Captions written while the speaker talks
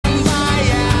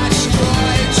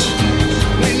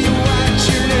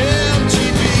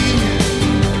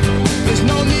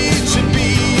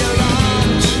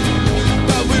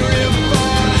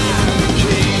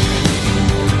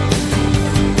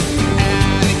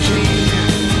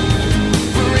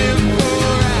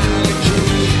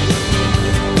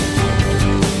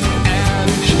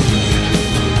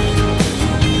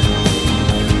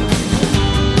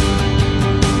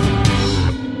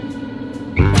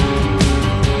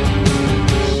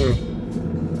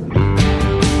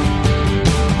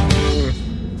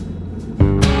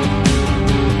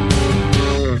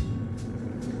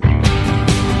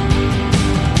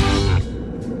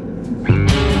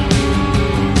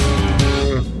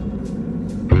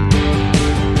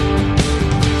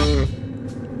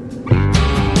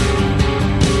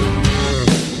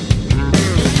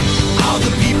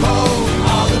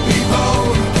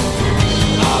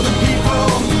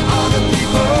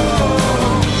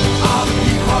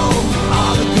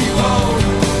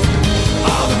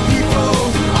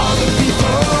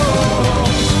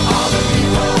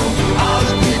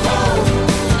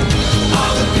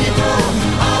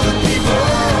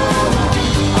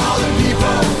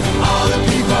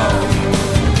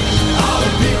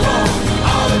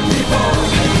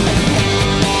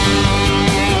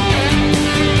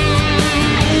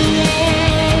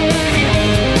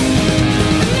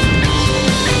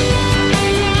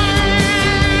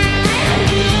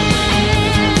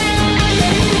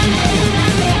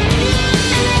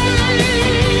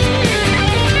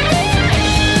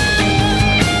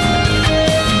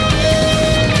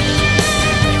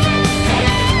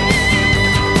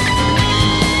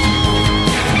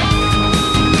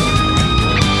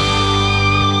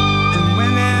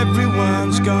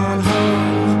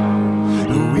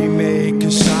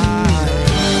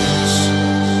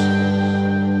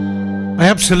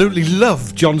absolutely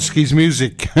love Johnsky's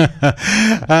music.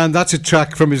 And that's a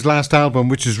track from his last album,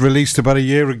 which was released about a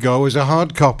year ago as a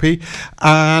hard copy.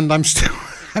 And I'm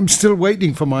still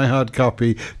waiting for my hard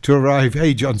copy to arrive.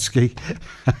 Hey, Johnsky.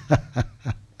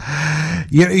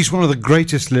 Yeah, he's one of the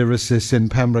greatest lyricists in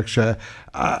Pembrokeshire.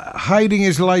 Hiding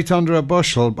his light under a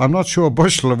bushel. I'm not sure a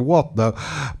bushel of what, though.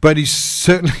 But he's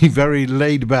certainly very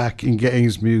laid back in getting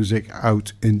his music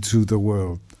out into the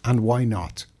world. And why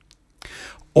not?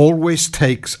 Always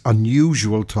takes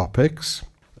unusual topics.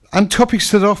 And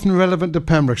topics that are often relevant to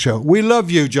Pembrokeshire. We love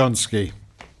you, Johnsky.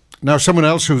 Now, someone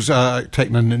else who's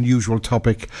taken an unusual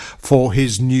topic for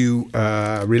his new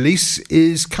release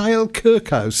is Kyle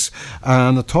Kirkhouse.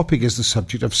 And the topic is the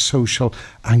subject of social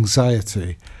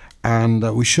anxiety. And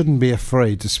we shouldn't be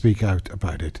afraid to speak out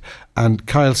about it. And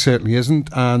Kyle certainly isn't.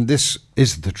 And this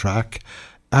is the track.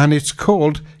 And it's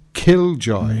called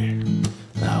Killjoy.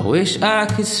 I wish I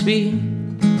could speak,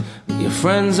 but your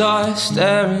friends are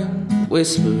staring,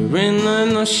 whispering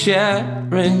and not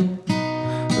sharing.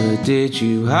 But did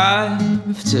you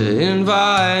have to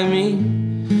invite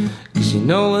me? 'Cause you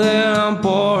know that I'm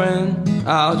boring.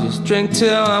 I'll just drink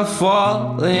till I'm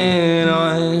falling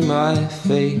on my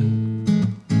face.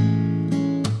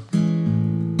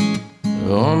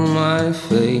 On my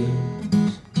face.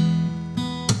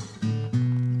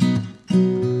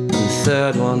 The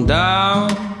third one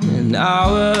down, an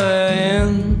hour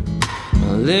in.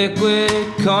 My liquid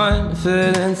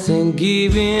confidence ain't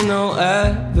giving no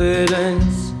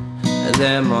evidence. And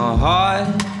then my heart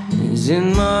is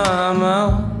in my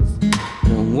mouth.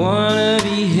 Don't wanna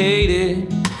be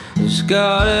hated, just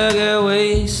gotta get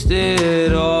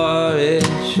wasted or it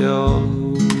shows.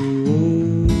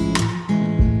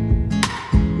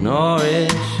 Nor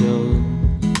it shows.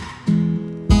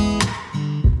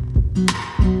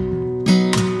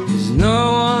 'Cause no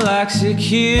one likes a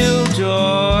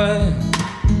killjoy.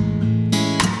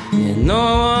 Yeah, no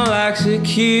one likes a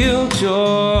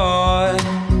killjoy.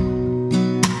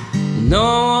 No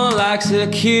one likes a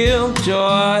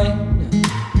killjoy.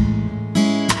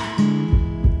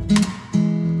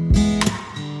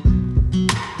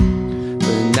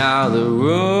 But now the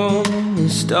room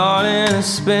is starting to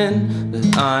spin.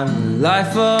 But I'm the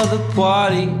life of the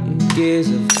party. Who gives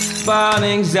a f*** about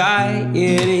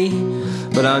anxiety?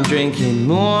 But I'm drinking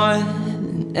more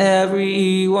than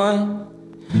everyone.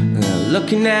 They're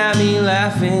looking at me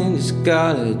laughing. Just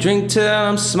gotta drink till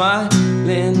I'm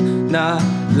smiling. Not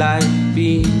like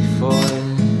before.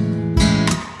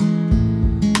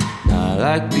 Not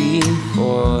like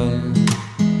before.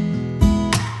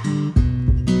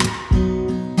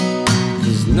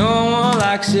 'Cause no one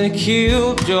likes a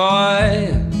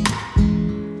killjoy.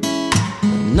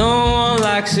 No one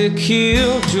likes a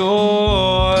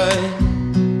killjoy.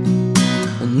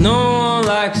 No one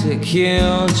likes a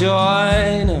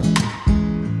killjoy. No.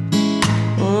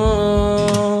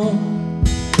 Oh.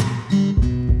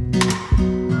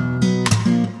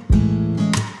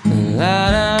 La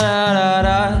da da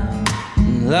da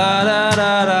la da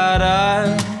da da da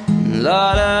la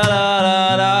da da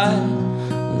da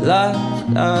la da.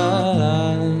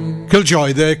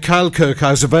 Killjoy there, Kyle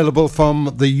Kirkhouse, available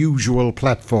from the usual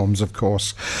platforms, of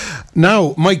course.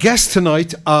 Now, my guests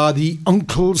tonight are the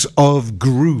Uncles of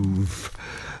Groove.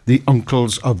 The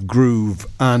Uncles of Groove,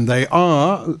 and they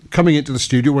are coming into the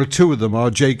studio. Well, two of them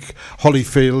are Jake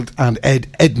Hollyfield and Ed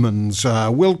Edmonds.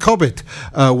 Will Cobbett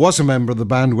was a member of the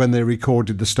band when they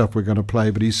recorded the stuff we're going to play,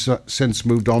 but he's since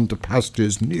moved on to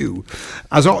pastures new.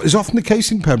 As is often the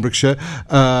case in Pembrokeshire,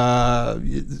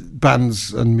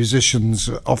 bands and musicians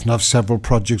often have several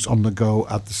projects on the go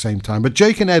at the same time. But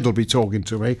Jake and Ed will be talking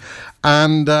to me,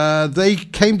 and they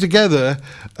came together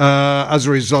as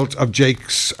a result of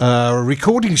Jake's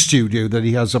recording studio that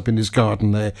he has up in his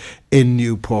garden there in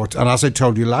Newport. And as I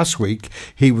told you last week,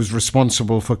 he was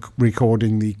responsible for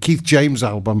recording the Keith James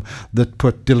album that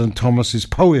put Dylan Thomas's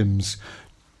poems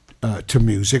to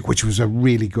music, which was a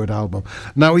really good album.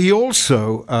 Now, he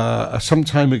also, some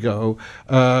time ago,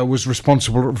 was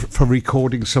responsible for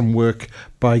recording some work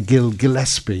by Gil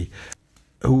Gillespie,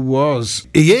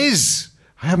 he is,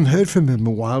 I haven't heard from him in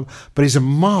a while, but he's a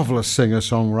marvellous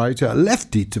singer-songwriter, a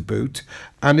lefty to boot,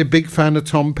 and a big fan of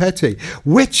Tom Petty,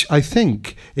 which I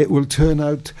think it will turn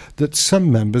out that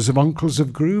some members of Uncles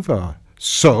of Groove are.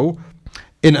 So,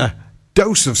 in a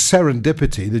dose of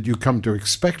serendipity that you come to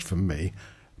expect from me,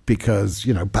 because,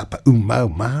 you know, Papa Mau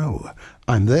Mau,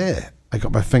 I'm there. I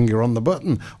got my finger on the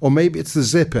button. Or maybe it's the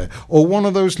zipper, or one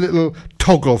of those little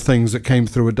toggle things that came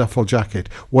through a duffel jacket.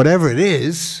 Whatever it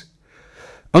is,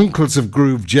 Uncles of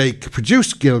Groove Jake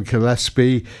produced Gil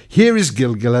Gillespie. Here is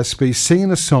Gil Gillespie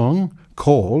singing a song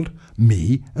called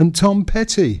Me and Tom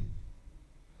Petty.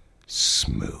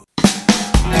 smooth.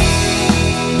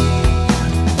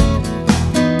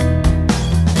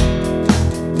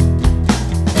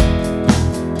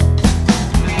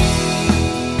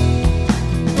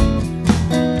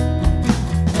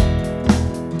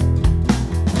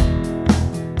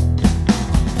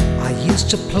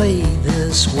 To play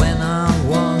this when I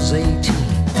was 18.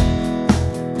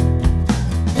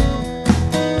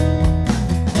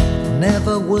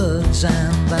 Never words,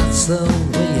 and that's the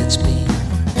way it's been.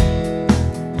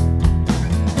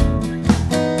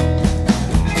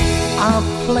 I've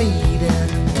played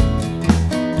it,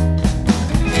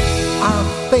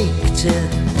 I've faked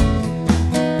it,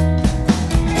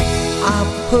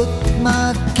 I've put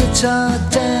my guitar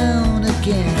down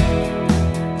again.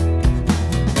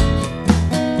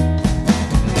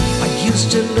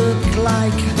 Used to look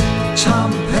like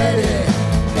Tom Petty,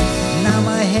 now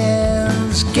my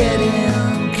hair's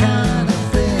getting kind of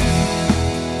thin.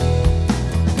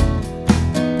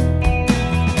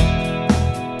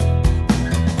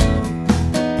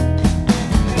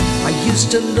 I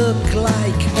used to look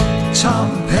like Tom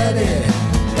Petty,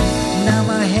 now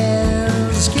my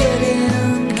hair's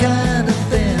getting kind of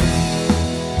thin.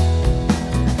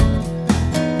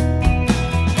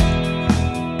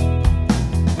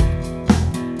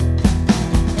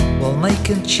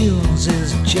 Making tunes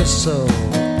is just so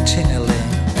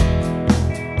tingling,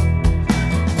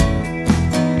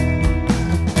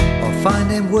 or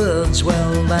finding words,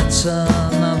 well, that's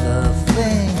another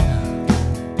thing.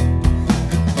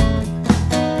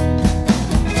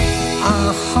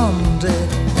 I hummed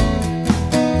it,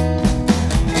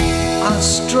 I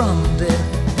strummed it,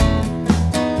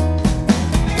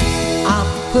 I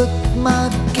put my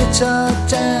guitar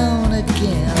down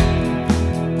again.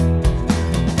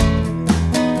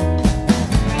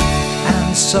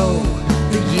 So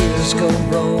the years go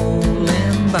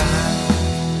rolling by.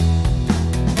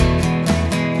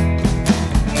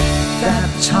 That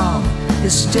Tom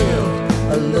is still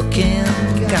a looking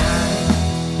guy.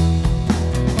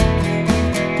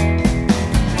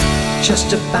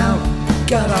 Just about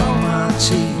got all my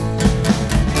teeth,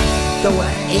 though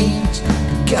I ain't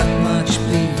got much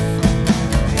beef.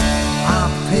 I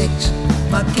picked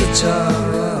my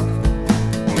guitar up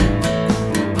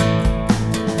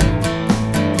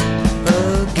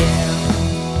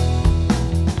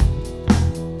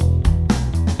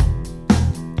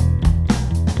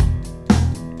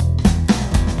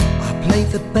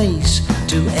the bass,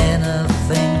 do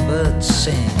anything but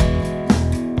sing.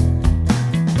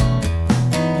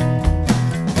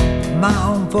 My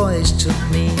own voice to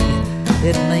me,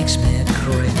 it makes me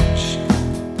cringe.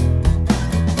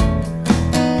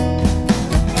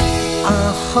 I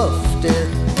huffed it,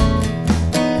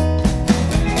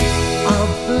 I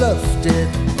bluffed it,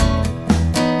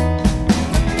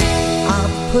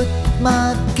 I put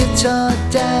my guitar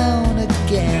down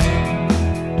again.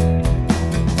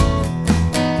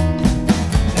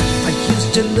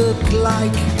 To look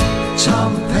like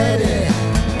Tom Petty,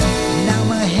 now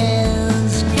my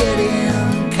hair's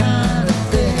getting kind of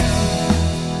thin.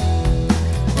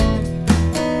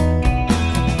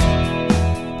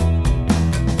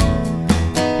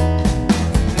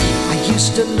 I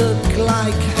used to look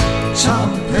like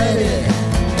Tom Petty,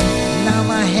 now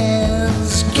my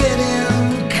hair's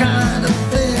getting kind of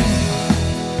thin.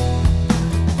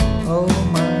 Oh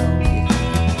my.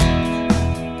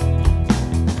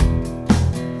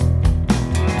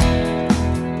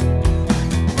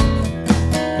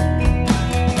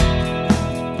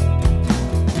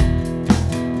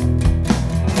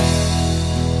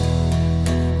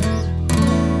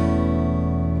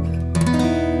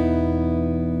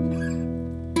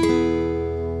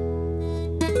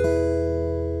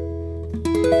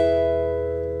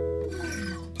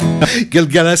 Gil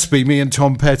Gillespie, me and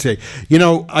Tom Petty. You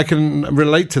know, I can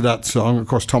relate to that song. Of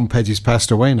course, Tom Petty's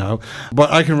passed away now, but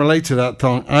I can relate to that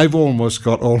song. I've almost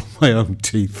got all my own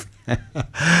teeth.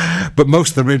 But most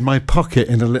of them are in my pocket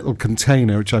in a little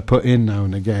container, which I put in now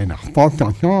and again.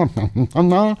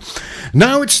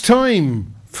 Now it's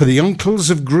time for the Uncles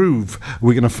of Groove.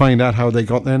 We're going to find out how they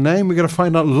got their name. We're going to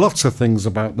find out lots of things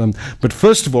about them. But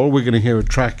first of all, we're going to hear a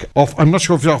track off, I'm not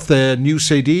sure if it's off their new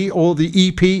CD or the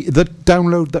EP, the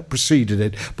download that preceded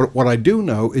it. But what I do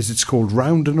know is it's called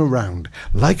Round and Around,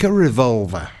 Like a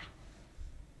Revolver.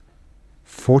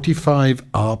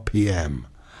 45 RPM.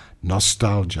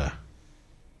 Nostalgia.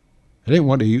 It ain't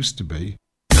what it used to be.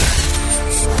 For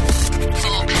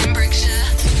Pembrokeshire,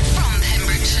 from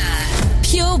Pembrokeshire,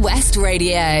 Pure West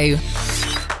Radio.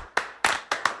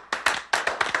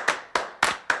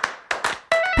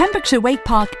 Pembrokeshire Wake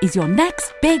Park is your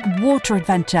next big water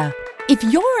adventure. If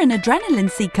you're an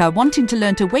adrenaline seeker wanting to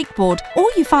learn to wakeboard, or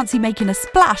you fancy making a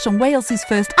splash on Wales's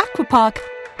first aquapark,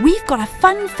 we've got a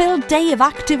fun-filled day of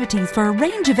activities for a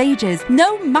range of ages,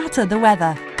 no matter the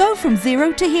weather. Go from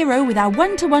zero to hero with our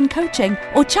one-to-one coaching,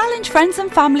 or challenge friends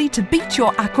and family to beat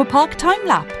your aquapark time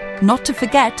lap. Not to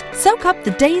forget, soak up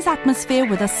the day's atmosphere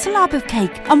with a slab of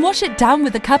cake and wash it down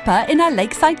with a cuppa in our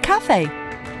lakeside cafe.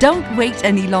 Don't wait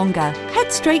any longer.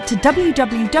 Head straight to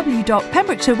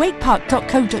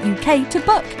www.pembrokeshirewakepark.co.uk to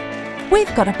book.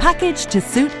 We've got a package to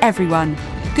suit everyone.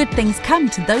 Good things come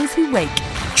to those who wake.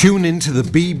 Tune in to the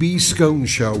BB Skone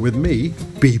Show with me,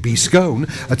 BB Skone,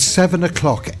 at 7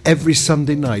 o'clock every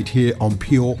Sunday night here on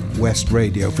Pure West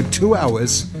Radio for 2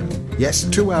 hours, yes,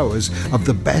 2 hours of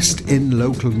the best in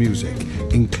local music,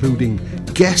 including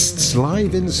guests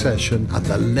live in session and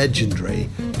the legendary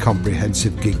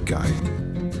Comprehensive Gig Guide.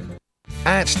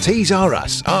 At Tees R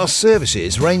Us, our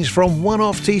services range from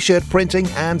one-off t-shirt printing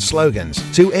and slogans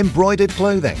to embroidered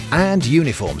clothing and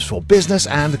uniforms for business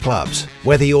and clubs.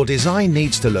 Whether your design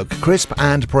needs to look crisp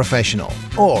and professional,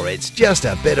 or it's just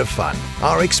a bit of fun,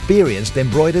 our experienced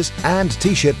embroiders and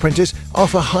t-shirt printers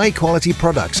offer high-quality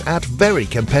products at very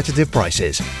competitive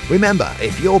prices. Remember,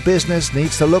 if your business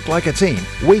needs to look like a team,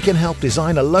 we can help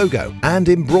design a logo and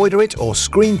embroider it or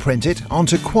screen print it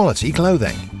onto quality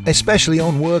clothing, especially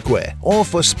on workwear or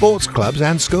for sports clubs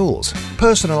and schools.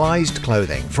 Personalised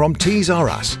clothing from Tees R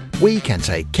Us. We can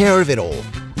take care of it all.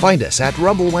 Find us at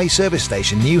Rumbleway Service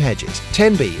Station, New Hedges,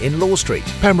 10B in Law Street,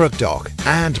 Pembroke Dock,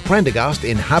 and Prendergast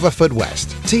in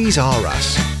Haverfordwest. Tees R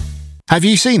Us. Have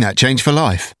you seen that Change for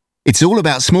Life? It's all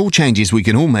about small changes we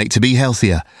can all make to be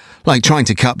healthier, like trying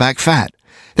to cut back fat.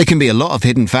 There can be a lot of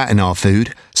hidden fat in our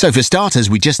food, so for starters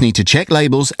we just need to check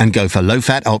labels and go for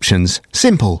low-fat options.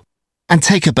 Simple. And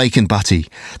take a bacon butty.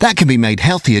 That can be made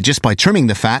healthier just by trimming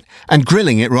the fat and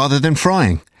grilling it rather than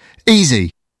frying.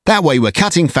 Easy. That way we're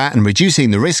cutting fat and reducing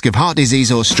the risk of heart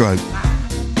disease or stroke.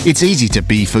 It's easy to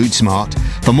be food smart.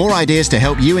 For more ideas to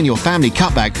help you and your family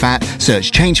cut back fat,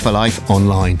 search Change for Life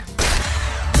online.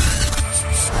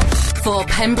 For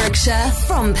Pembrokeshire,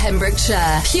 from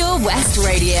Pembrokeshire, Pure West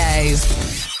Radio.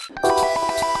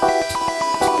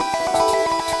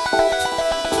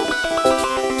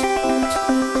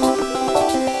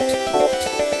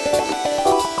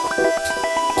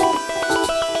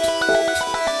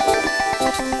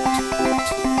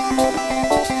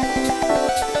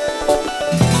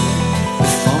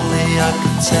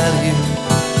 Tell you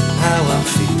how I'm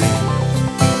feeling,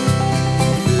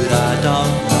 but I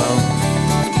don't know.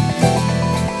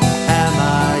 Am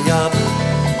I up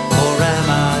or am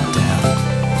I down?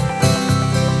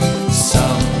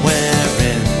 Somewhere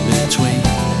in between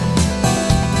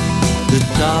the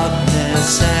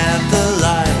darkness and the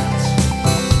light,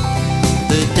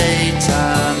 the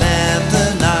daytime and the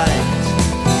night,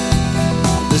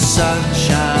 the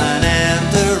sunshine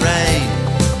and the rain.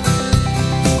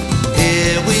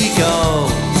 Go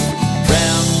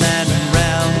round and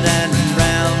round and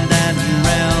round and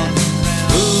round.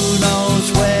 Who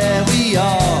knows where we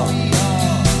are?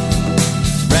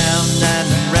 Round and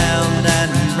round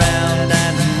and round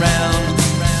and round.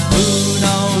 Who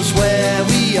knows where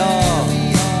we are?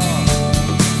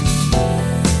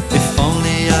 If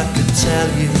only I could tell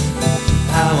you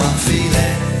how I'm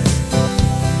feeling,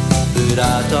 but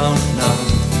I don't know.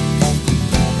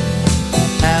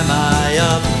 Am I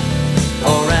up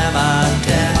or am I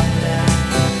down?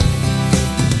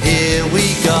 Here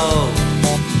we go,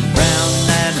 round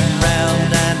and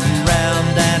round and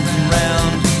round and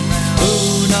round.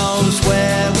 Who knows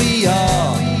where we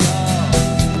are?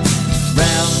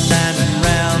 Round and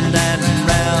round and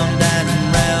round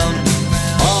and round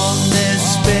on this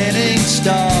spinning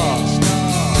star.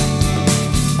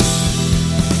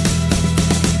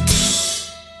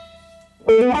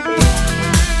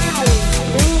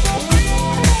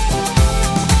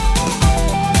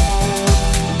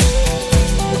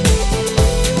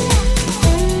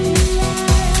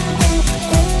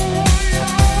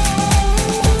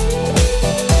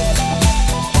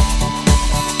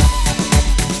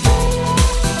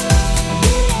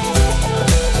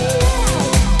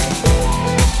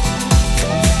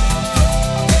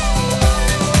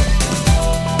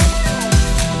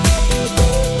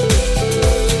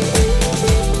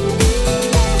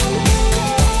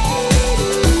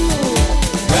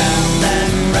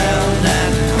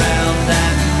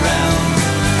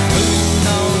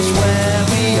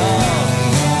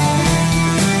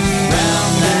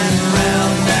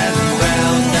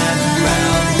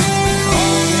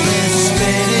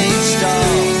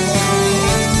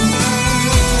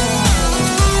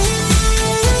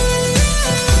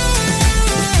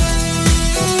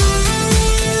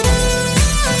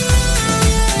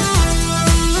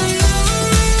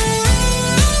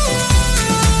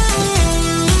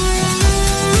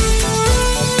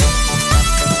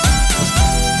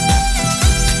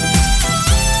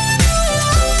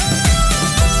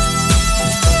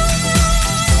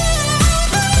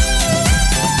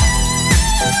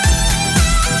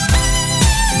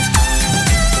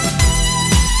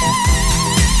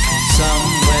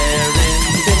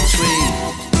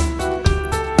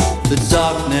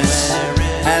 darkness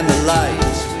and the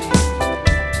light,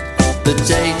 the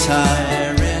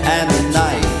daytime and the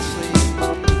night,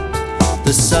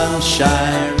 the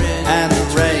sunshine and the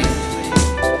rain.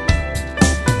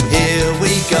 Here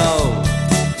we go,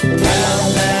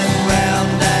 round and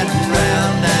round and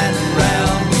round and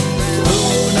round. Who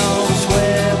knows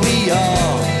where we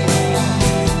are?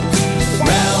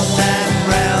 Round and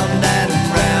round and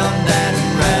round and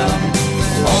round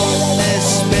on this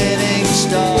spinning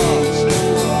stars.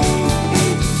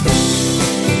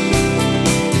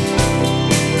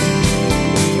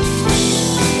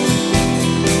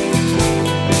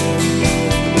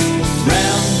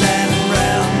 Round and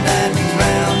round and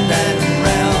round and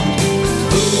round.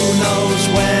 Who knows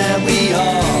where we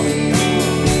are?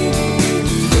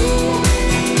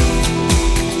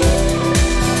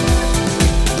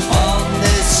 On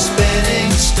this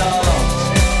spinning stars.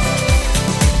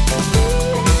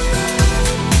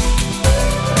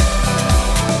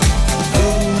 Who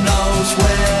knows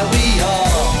where we are?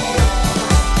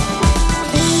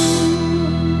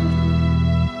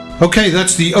 Okay,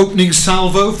 that's the opening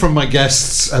salvo from my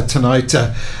guests tonight.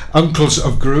 Uncles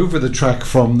of Groove with a track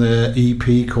from the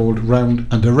EP called Round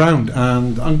and Around.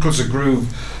 And Uncles of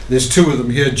Groove, there's two of them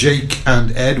here, Jake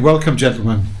and Ed. Welcome,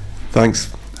 gentlemen.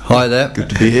 Thanks. Hi there. Good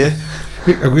to be here.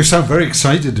 We sound very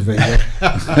excited to be here.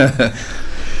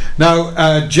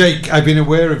 Now, Jake, I've been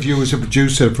aware of you as a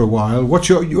producer for a while. What's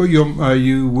your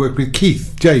you work with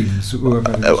Keith James?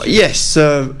 Yes,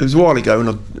 it was a while ago when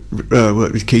I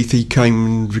worked with Keith. He came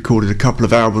and recorded a couple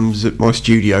of albums at my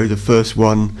studio. The first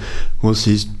one was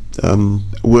his his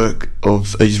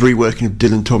reworking of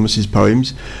Dylan Thomas's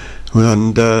poems,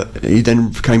 and he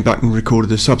then came back and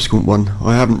recorded a subsequent one.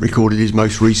 I haven't recorded his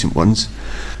most recent ones.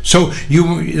 So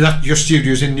your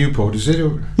studio's in Newport, is it?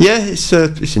 Or? Yeah, it's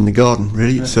in the garden,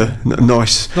 really. It's a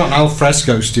nice. Not an al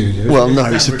fresco studio. Well, no,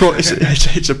 it's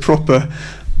a proper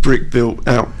brick-built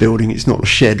outbuilding. It's not a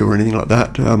shed or anything like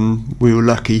that. We were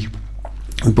lucky.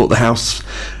 We bought the house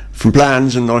from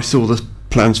plans, and I saw the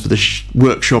plans for the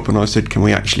workshop, and I said, "Can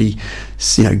we actually,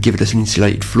 give it an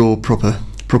insulated floor, proper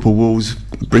walls,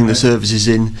 bring the services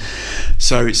in?"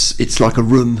 So it's like a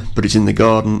room, but it's in the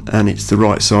garden, and it's the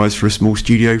right size for a small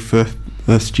studio for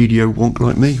a studio wonk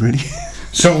like me, really.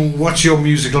 So, what's your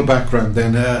musical background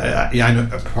then? I know,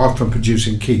 apart from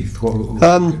producing Keith,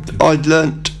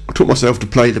 I taught myself to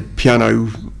play the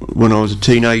piano when I was a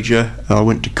teenager. I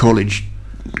went to college,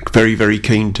 very, very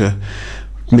keen to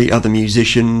meet other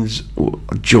musicians.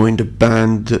 I joined a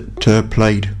band that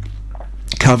played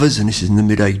covers, and this is in the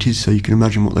mid-80s, so you can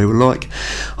imagine what they were like.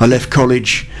 I left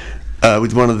college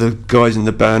with one of the guys in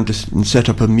the band and set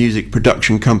up a music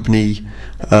production company,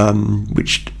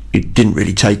 which it didn't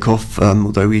really take off,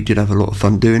 although we did have a lot of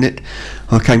fun doing it.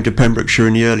 I came to Pembrokeshire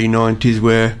in the early 90s,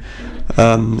 where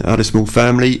I had a small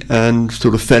family and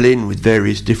sort of fell in with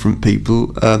various different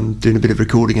people, doing a bit of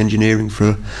recording engineering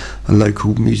for a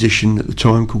local musician at the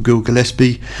time called Gil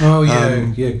Gillespie. Oh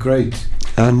yeah, great.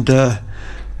 And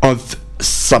I've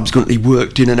subsequently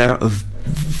worked in and out of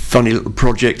funny little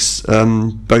projects,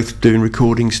 both doing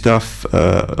recording stuff.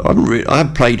 I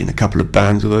have played in a couple of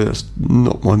bands, although that's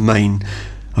not my main.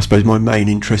 I suppose my main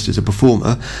interest as a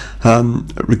performer.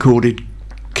 Recorded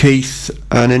Keith,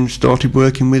 and then started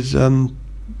working with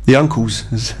the Uncles,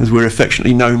 as we're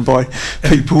affectionately known by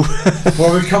people.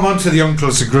 Well, we'll come on to the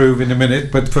Uncles of Groove in a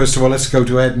minute, but first of all, let's go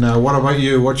to Ed now. What about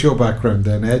you? What's your background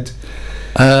then, Ed?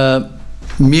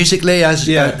 Musically, as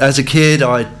a kid,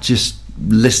 I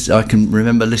can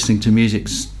remember listening to music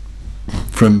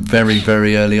from very,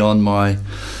 very early on. My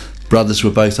brothers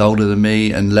were both older than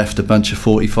me and left a bunch of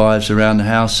 45s around the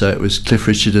house, so it was Cliff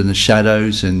Richard and the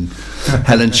Shadows and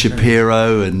Helen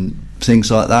Shapiro and things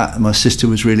like that. And my sister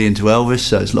was really into Elvis,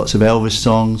 so it's lots of Elvis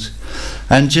songs.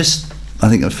 And I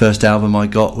think the first album I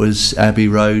got was Abbey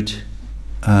Road,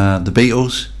 the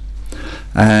Beatles,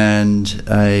 and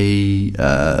a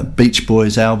Beach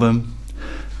Boys album.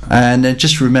 And I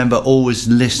just remember always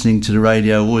listening to the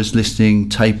radio,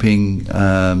 taping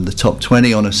the top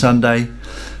 20 on a Sunday,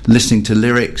 listening to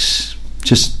lyrics,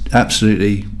 just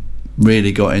absolutely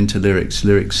really got into lyrics.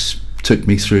 Lyrics took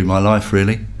me through my life,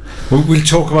 really. We'll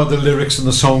talk about the lyrics and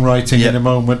the songwriting in a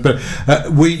moment, but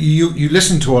you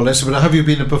listen to all this, but have you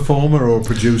been a performer or a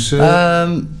producer?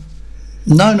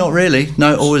 No, not really.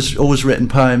 No, always written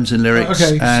poems and lyrics.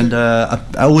 Okay. And I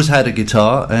always had a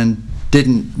guitar and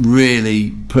didn't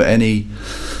really put any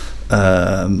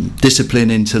discipline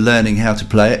into learning how to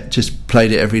play it. Just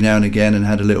played it every now and again and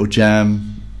had a little jam,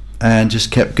 and just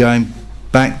kept going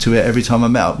back to it every time I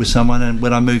met up with someone. And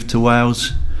when I moved to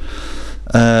Wales,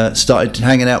 started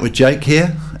hanging out with Jake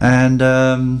here, and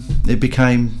it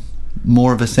became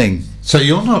more of a thing. So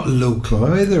you're not local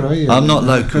either, are you? I'm not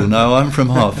local, no. I'm from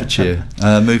Hertfordshire.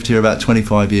 Moved here about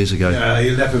 25 years ago. Yeah,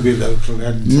 you'll never be local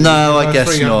then. No, I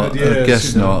guess not. I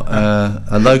guess not.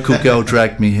 A local girl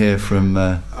dragged me here from...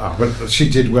 well, she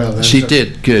did well then. She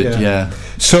did, good, yeah.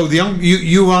 So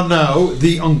you are now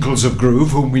the Uncles of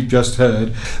Groove, whom we just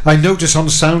heard. I notice on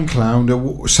SoundCloud,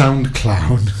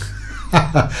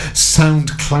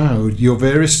 you're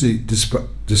variously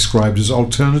described as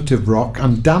alternative rock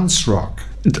and dance rock.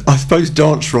 I suppose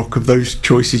dance rock of those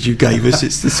choices you gave us.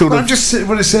 It's the sort of... just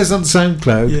what it says on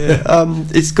SoundCloud. Yeah,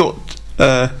 it's got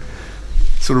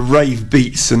sort of rave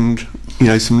beats and, you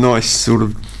know, some nice sort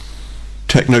of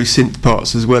techno synth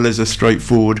parts, as well as a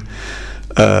straightforward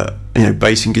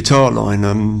bass and guitar line.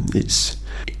 It's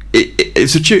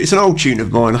an old tune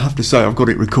of mine, I have to say. I've got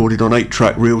it recorded on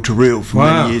 8-track reel to reel from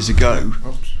many years ago.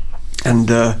 Oops. And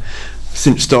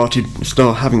since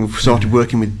having started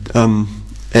working with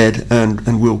Ed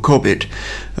and Will Cobbett,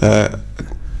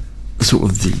 sort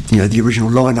of the original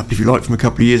lineup, if you like, from a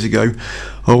couple of years ago,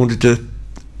 I wanted to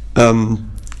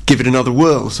give it another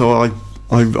whirl, so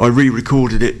I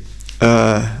re-recorded it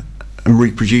and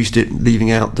reproduced it,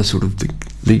 leaving out the sort of the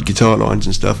lead guitar lines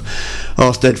and stuff.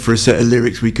 Asked Ed for a set of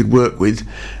lyrics we could work with,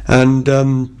 and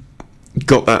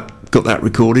got that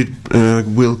recorded.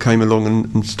 Will came along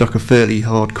and stuck a fairly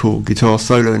hardcore guitar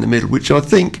solo in the middle, which I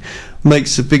think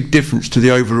makes a big difference to the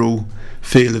overall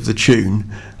feel of the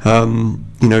tune.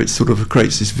 It sort of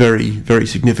creates this very, very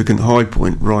significant high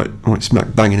point right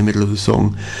smack bang in the middle of the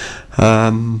song.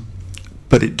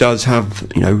 But it does have,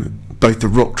 both the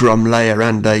rock drum layer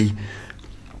and a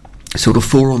sort of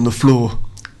 4 on the floor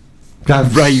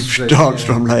rave dance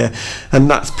drum layer, and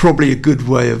that's probably a good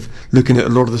way of looking at a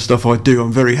lot of the stuff I do.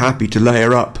 I'm very happy to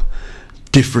layer up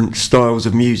different styles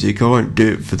of music. I won't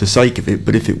do it for the sake of it,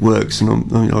 but if it works,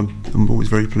 and I'm always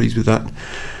very pleased with that.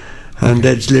 And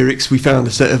Ed's lyrics, we found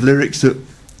a set of lyrics that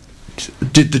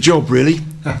did the job, really.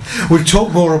 We'll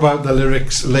talk more about the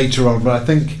lyrics later on, but I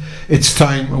think it's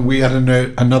time we had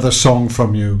another song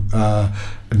from you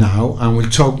now, and we'll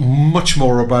talk much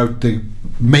more about the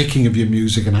making of your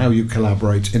music and how you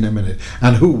collaborate in a minute,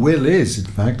 and who Will is, in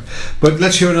fact. But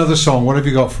let's hear another song. What have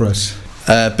you got for us?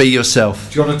 Be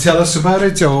Yourself. Do you want to tell us about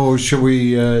it, or shall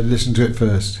we listen to it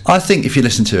first? I think if you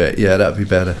listen to it, yeah, that would be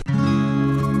better.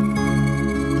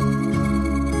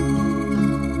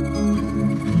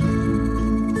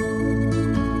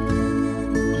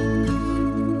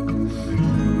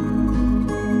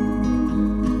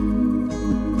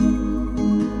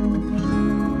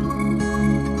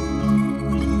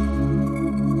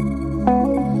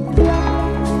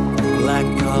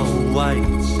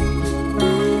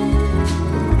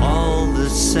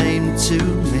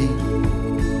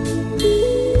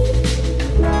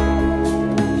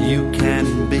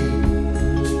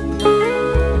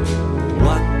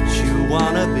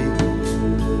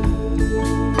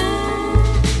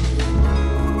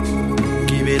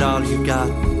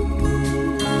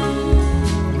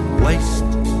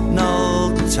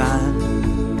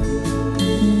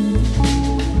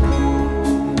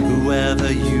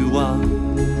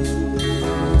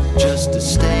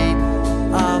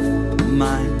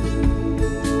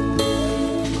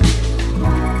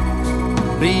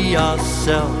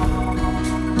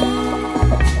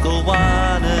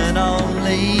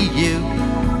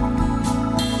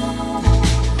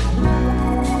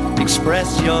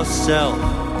 Express yourself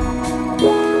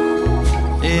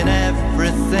in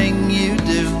everything you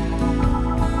do.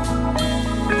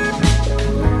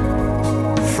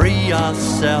 Free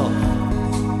yourself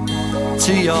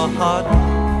to your heart,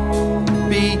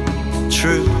 be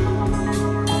true.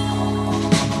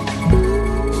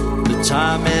 The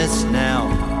time is now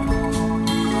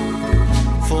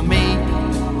for me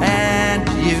and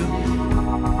you.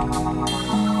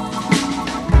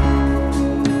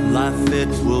 Life it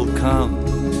will come,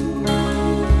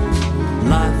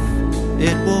 life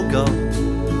it will go.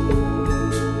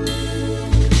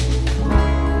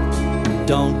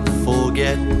 Don't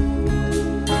forget,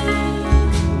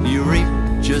 you reap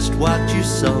just what you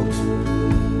sow.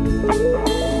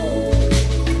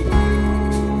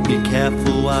 Be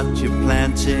careful what you're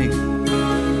planting,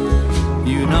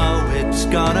 you know it's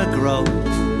gonna grow.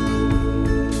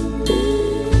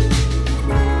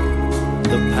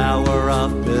 The power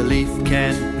of belief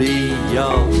can be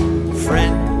your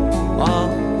friend or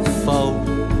foe.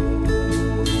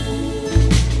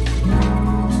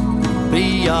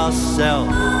 Be yourself,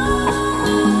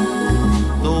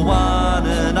 the one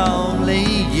and only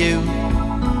you.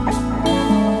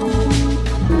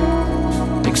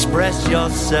 Express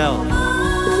yourself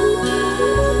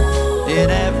in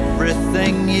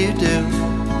everything you do.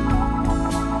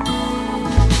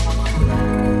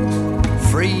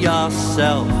 free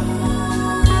yourself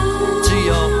to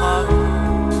your heart,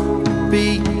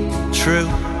 be true.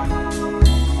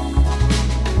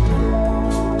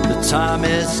 The time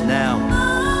is now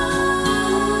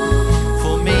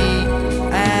for me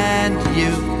and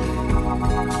you.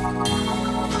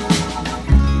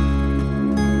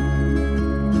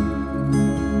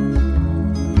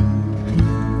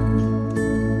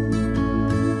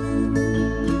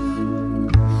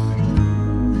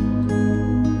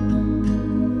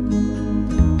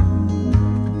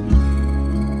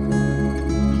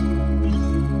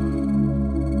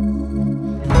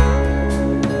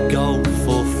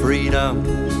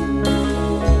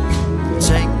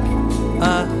 Take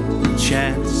a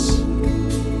chance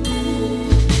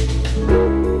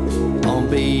on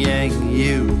being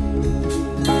you.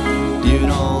 You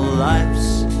know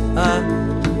life's a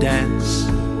dance,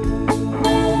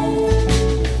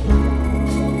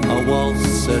 a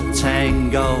waltz, a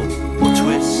tango, a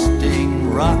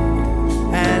twisting rock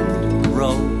and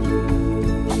roll.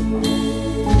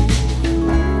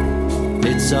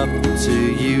 It's up to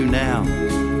you now,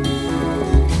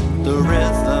 the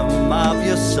rhythm of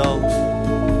your soul.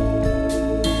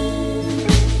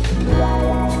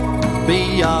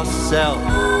 Be yourself,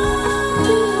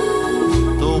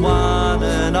 the one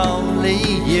and only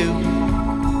you.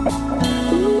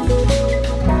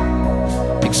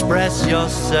 Express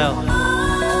yourself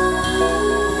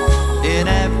in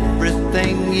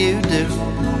everything you do.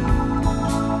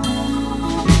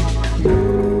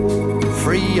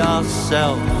 Free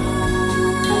yourself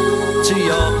to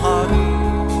your heart,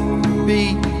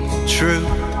 be true.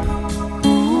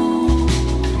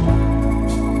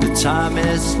 The time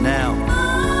is now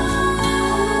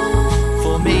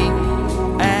for me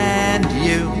and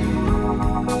you.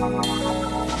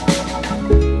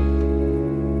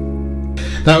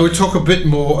 Now we'll talk a bit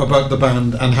more about the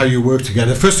band and how you work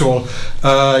together. First of all,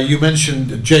 you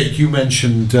mentioned Jake. You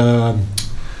mentioned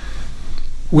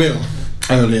Will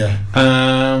earlier.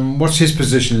 What's his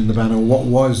position in the band, or what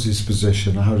was his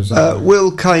position? How does that work?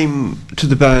 Will came to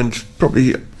the band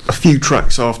probably a few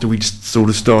tracks after we'd sort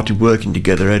of started working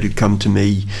together. Ed had come to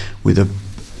me with a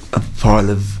pile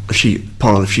of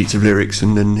sheets of lyrics,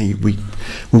 and then we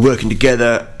were working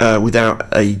together without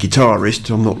a guitarist.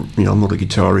 I'm not a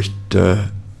guitarist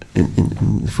in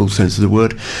the full sense of the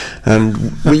word,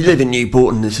 and we live in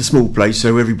Newport, and it's a small place,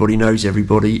 so everybody knows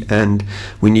everybody, and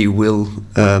we knew Will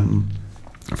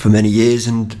for many years,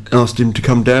 and asked him to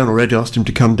come down, or Ed asked him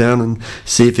to come down and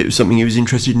see if it was something he was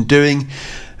interested in doing.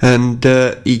 And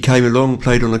he came along,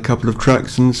 played on a couple of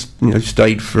tracks, and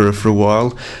stayed for a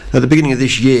while. At the beginning of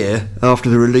this year, after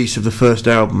the release of the first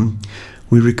album,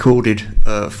 we recorded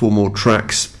 4 more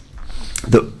tracks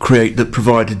that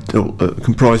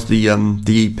comprised the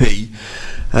EP.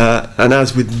 And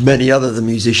as with many other the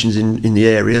musicians in the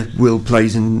area, Will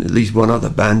plays in at least one other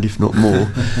band, if not more.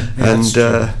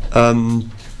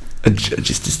 And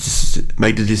just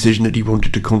made the decision that he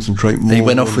wanted to concentrate more. He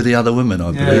went off with the other woman,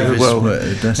 I believe.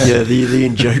 The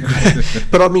in-joke.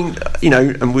 But I mean,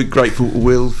 and we're grateful to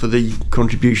Will for the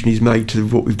contribution he's made to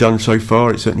what we've done so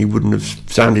far. It certainly wouldn't have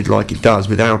sounded like it does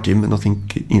without him, and I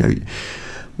think,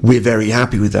 we're very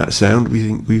happy with that sound. We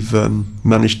think we've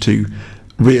managed to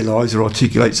realise or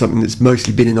articulate something that's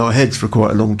mostly been in our heads for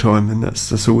quite a long time, and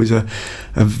that's always a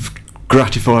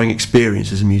gratifying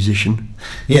experience as a musician.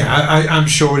 Yeah, I'm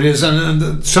sure it is,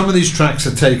 and some of these tracks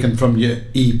are taken from your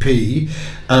EP,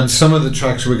 and some of the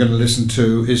tracks we're going to listen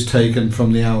to is taken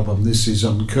from the album This Is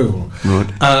Uncool. Right.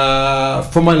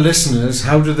 For my listeners,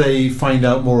 how do they find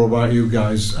out more about you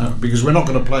guys? Because we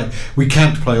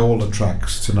can't play all the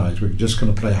tracks tonight. We're just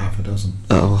going to play half a dozen.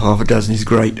 Oh, half a dozen is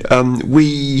great.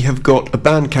 We have got a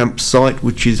Bandcamp site,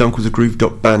 which is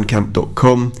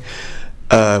unclesofgroove.bandcamp.com.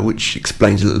 Which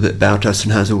explains a little bit about us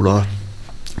and has all our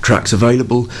tracks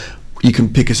available. You can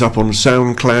pick us up on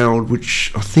SoundCloud,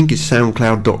 which I think is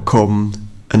soundcloud.com,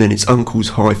 and then it's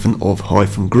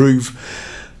uncles-of-groove.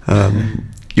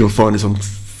 You'll find us on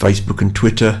Facebook and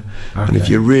Twitter. Okay. And if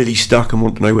you're really stuck and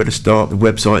want to know where to start, the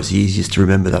website's the easiest to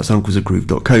remember. That's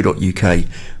unclesofgroove.co.uk,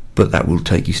 but that will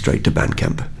take you straight to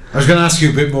Bandcamp. I was going to ask you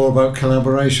a bit more about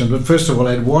collaboration, but first of all,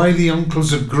 Ed, why the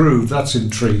Uncles of Groove? That's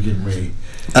intriguing me.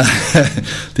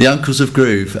 The Uncles of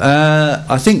Groove.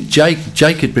 I think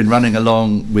Jake had been running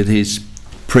along with his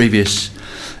previous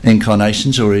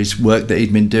incarnations, or his work that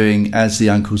he'd been doing as the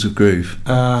Uncles of Groove.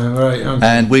 Right. Okay.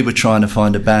 And we were trying to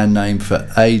find a band name for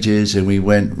ages, and we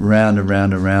went round and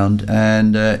round and round,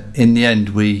 and in the end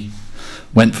we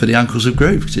went for the Uncles of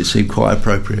Groove because it seemed quite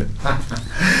appropriate.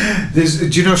 Do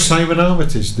you know Simon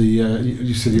Armitage?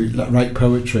 You said you write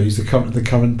poetry. He's the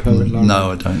current poet.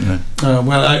 No, I don't know.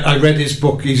 Well, I read his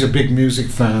book. He's a big music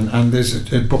fan, and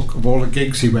there's a book of all the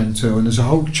gigs he went to, and there's a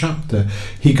whole chapter.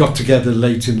 He got together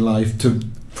late in life to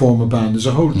form a band. There's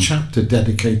a whole chapter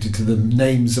dedicated to the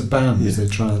names of bands they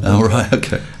tried. Oh, right,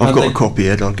 okay. I've got a copy,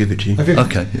 Ed. I'll give it to you. Have you?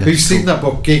 Okay. Yeah, have you seen that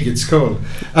book, Gig? It's called.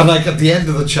 And like at the end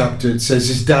of the chapter, it says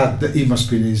his dad, that he must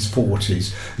be in his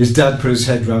 40s. His dad put his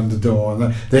head round the door,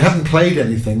 and they hadn't played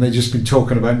anything. They'd just been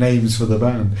talking about names for the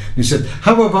band. And he said,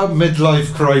 "How about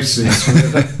Midlife Crisis?"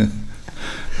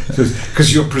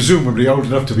 Because you're presumably old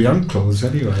enough to be uncles,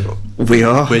 anyway. We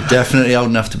are. We're definitely old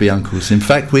enough to be uncles. In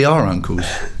fact, we are uncles.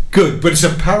 Good, but it's a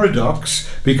paradox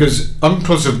because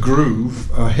uncles of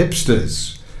groove are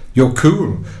hipsters. You're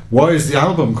cool. Why is the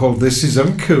album called This Is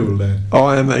Uncool then?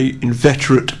 I am a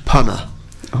inveterate punner,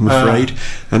 I'm afraid,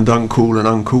 and uncool and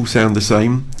uncool sound the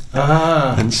same.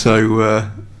 And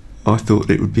so I thought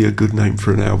it would be a good name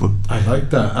for an album. I like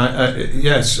that.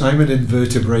 Yes, I'm an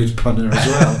invertebrate punner as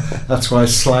well. That's why I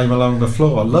slime along the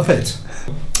floor. Love it.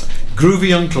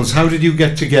 Groovy Uncles, how did you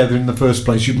get together in the first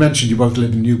place? You mentioned you both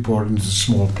live in Newport and it's a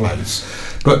small place,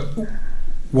 but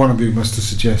one of you must have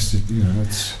suggested,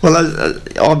 it's... Well,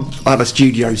 I've had a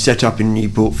studio set up in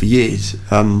Newport for years,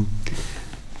 and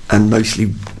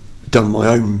mostly done my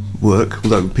own work,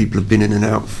 although people have been in and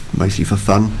out mostly for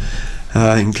fun,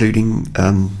 including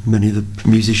many of the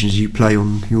musicians you play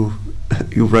on your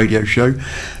radio show.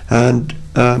 And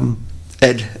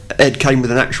Ed came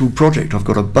with an actual project. I've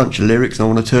got a bunch of lyrics and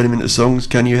I want to turn them into songs.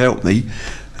 Can you help me?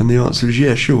 And the answer is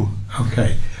yeah, sure.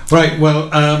 Okay. Right, well,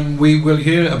 we will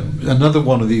hear another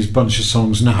one of these bunch of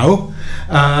songs now,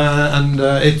 and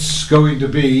it's going to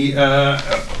be...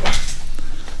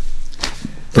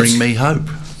 Bring Me Hope.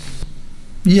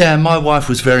 Yeah, my wife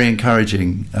was very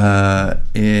encouraging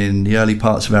in the early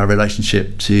parts of our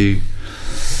relationship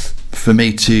for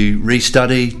me to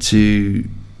restudy, to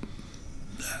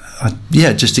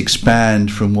just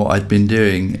expand from what I'd been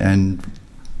doing and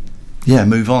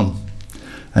move on.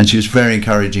 And she was very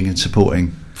encouraging and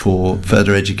supporting for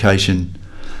further education.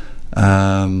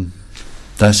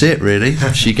 That's it, really.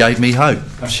 She gave me hope.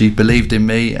 She believed in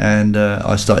me, and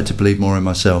I started to believe more in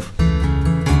myself.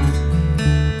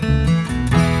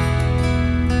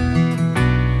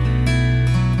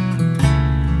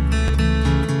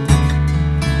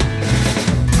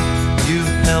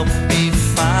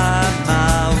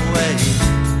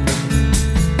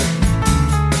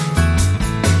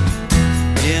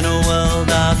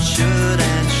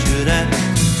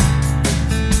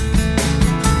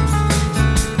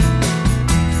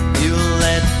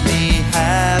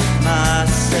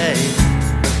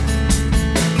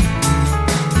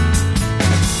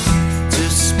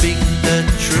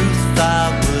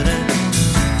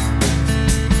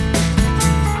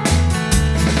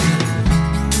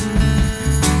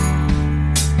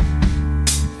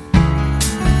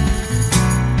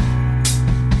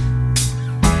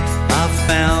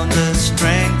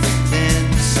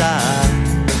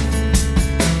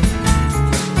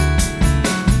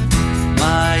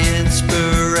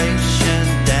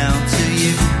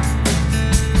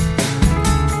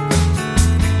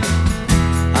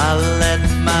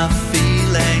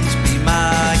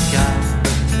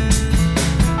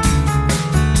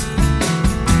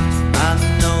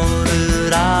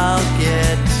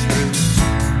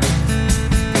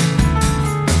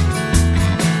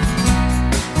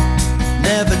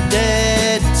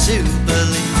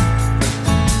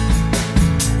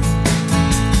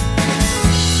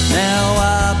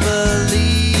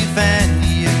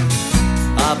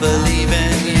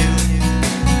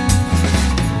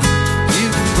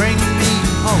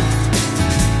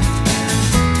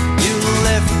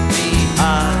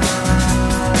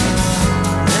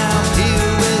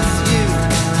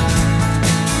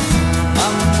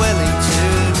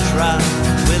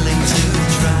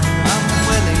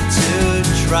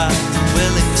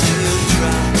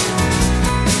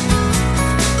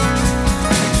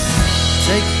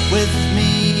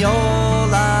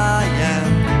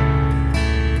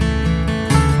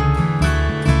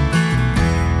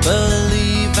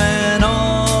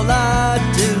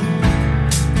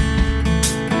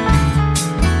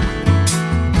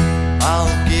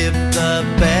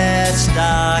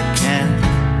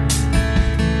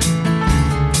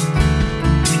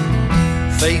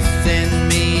 Faith in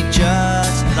me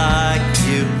just like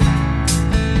you.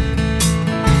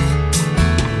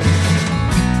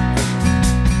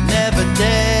 Never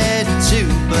dared to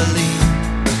believe.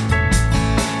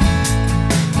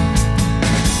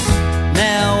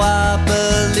 Now I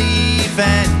believe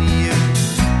in you.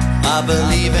 I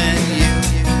believe in you.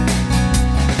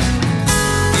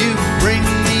 You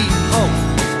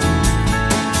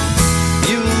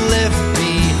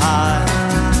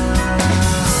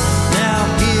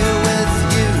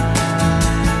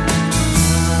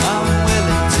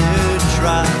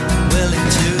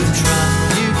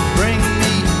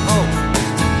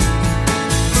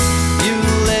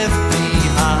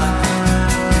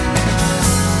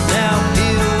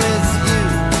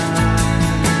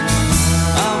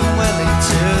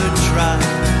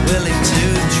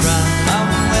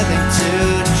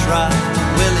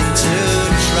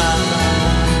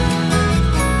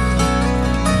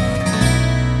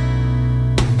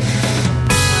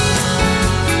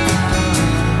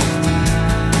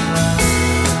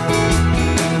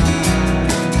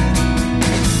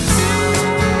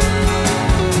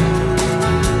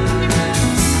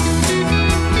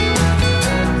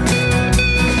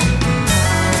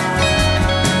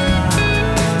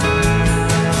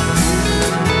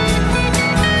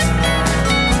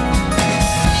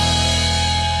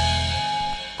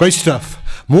Great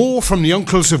stuff. More from the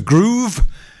Uncles of Groove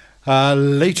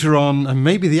later on, and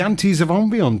maybe the Aunties of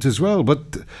Ambient as well.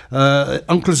 But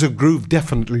Uncles of Groove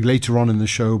definitely later on in the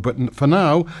show. But for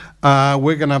now,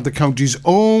 we're going to have the county's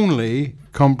only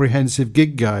comprehensive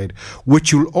gig guide,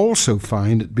 which you'll also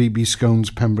find at BB Skone's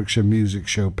Pembrokeshire Music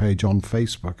Show page on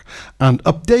Facebook, and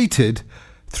updated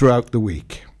throughout the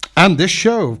week. And this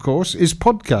show, of course, is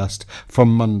podcast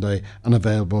from Monday and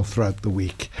available throughout the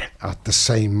week at the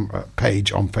same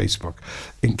page on Facebook,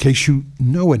 in case you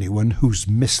know anyone who's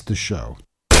missed the show.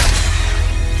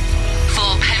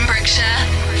 For Pembrokeshire,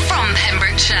 from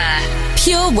Pembrokeshire,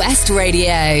 Pure West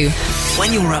Radio.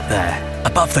 When you're up there,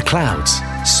 above the clouds,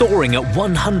 soaring at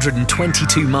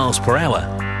 122 miles per hour,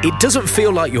 it doesn't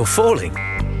feel like you're falling.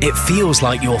 It feels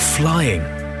like you're flying.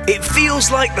 It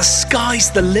feels like the sky's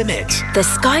the limit. The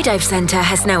Skydive Centre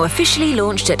has now officially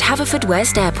launched at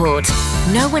Haverfordwest Airport.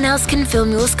 No one else can film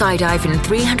your skydive in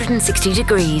 360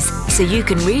 degrees, so you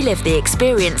can relive the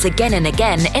experience again and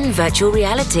again in virtual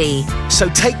reality. So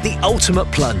take the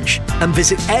ultimate plunge and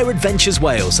visit Air Adventures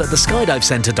Wales at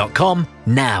theskydivecentre.com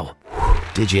now.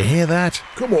 Did you hear that?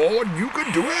 Come on, you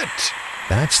can do it.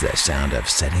 That's the sound of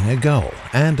setting a goal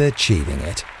and achieving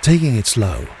it. Taking it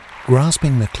slow,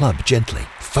 grasping the club gently,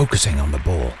 focusing on the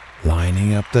ball,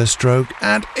 lining up the stroke,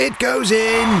 and it goes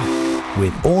in!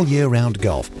 With all year-round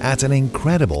golf at an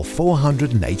incredible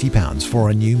 £480 for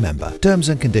a new member. Terms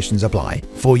and conditions apply.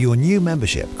 For your new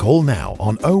membership, call now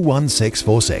on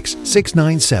 01646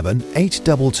 697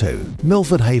 822.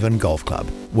 Milford Haven Golf Club,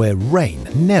 where rain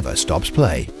never stops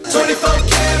play.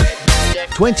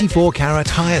 24 Carat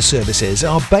Hire Services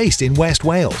are based in West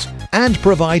Wales and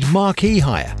provide marquee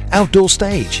hire, outdoor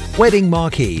stage, wedding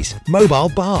marquees, mobile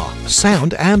bar,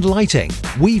 sound and lighting.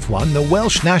 We've won the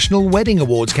Welsh National Wedding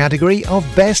Awards category of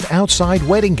Best Outside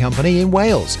Wedding Company in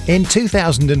Wales in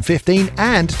 2015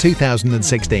 and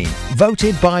 2016,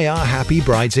 voted by our happy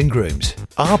brides and grooms.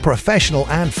 Our professional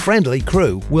and friendly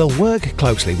crew will work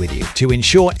closely with you to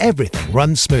ensure everything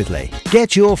runs smoothly.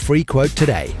 Get your free quote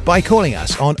today by calling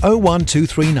us on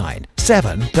 01239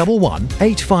 711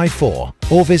 854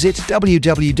 or visit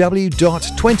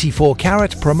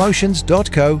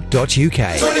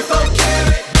www.24caratpromotions.co.uk.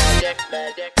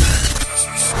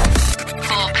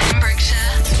 For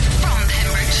Pembrokeshire, from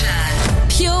Pembrokeshire,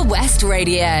 Pure West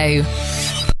Radio.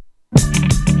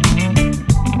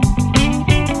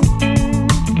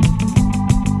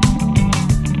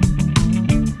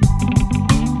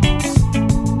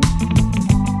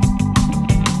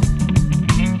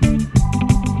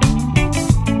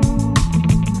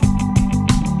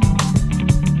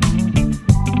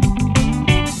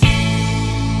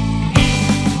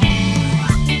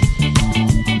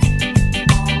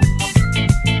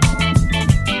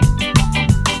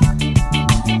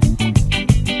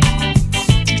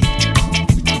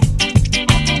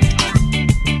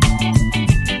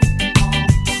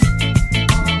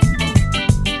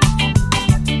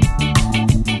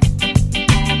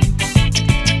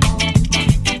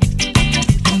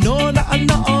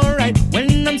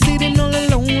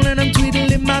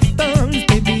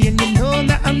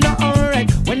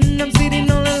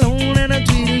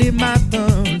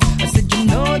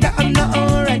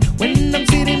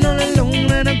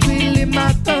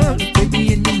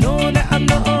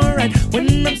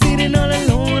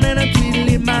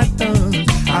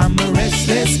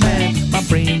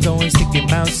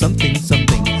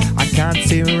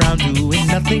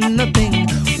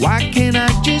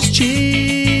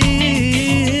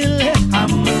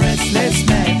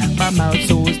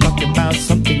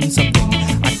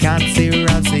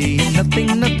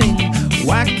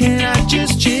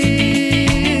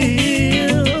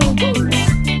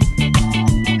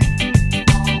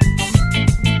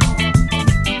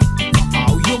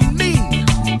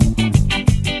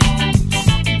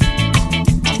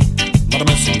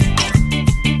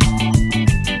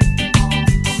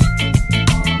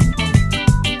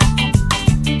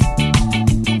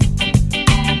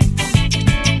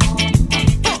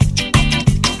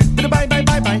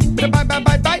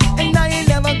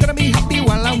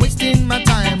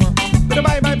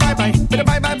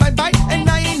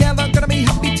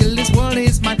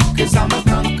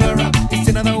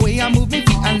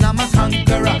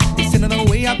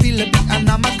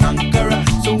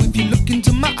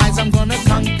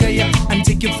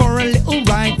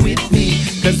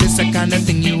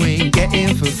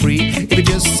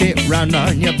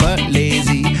 On your butt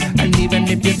lazy, and even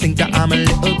if you think that I'm a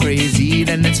little crazy,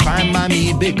 then it's fine by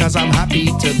me, because I'm happy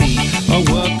to be a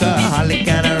workaholic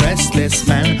and a restless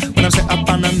man. When I'm set up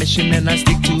on a mission and I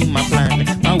stick to my plan,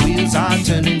 my wheels are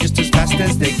turning just as fast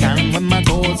as they can. When my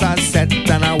goals are set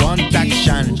and I want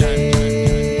action,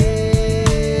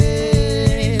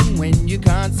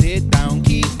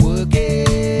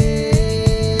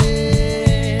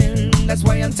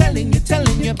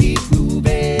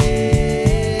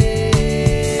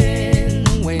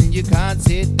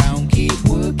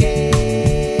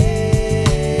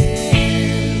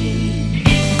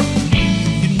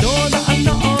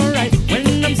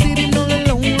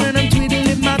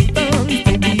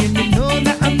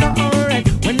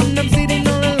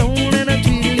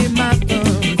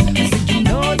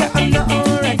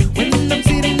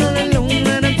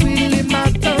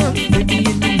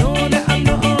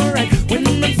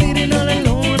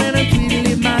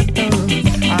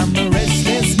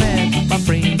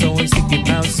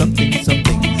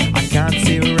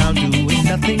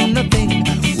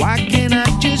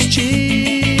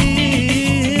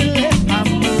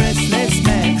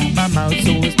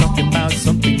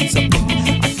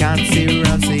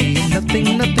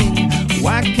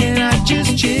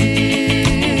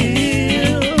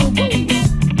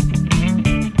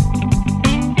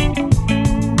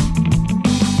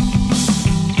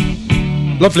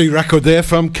 Lovely record there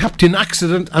from Captain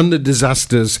Accident and the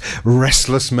Disasters,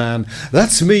 Restless Man.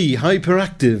 That's me,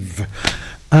 hyperactive.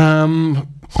 At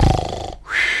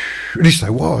least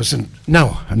I was, and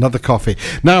now another coffee.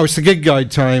 Now it's the gig guide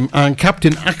time, and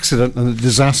Captain Accident and the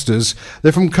Disasters,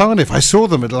 they're from Cardiff. I saw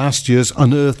them at last year's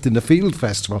Unearthed in the Field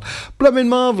Festival. Blooming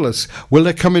marvellous. Well,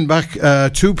 they're coming back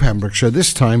to Pembrokeshire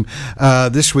this time.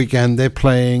 This weekend they're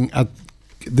playing at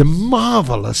the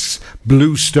marvellous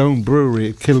Bluestone Brewery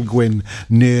at Kilgwyn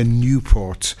near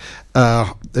Newport.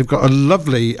 They've got a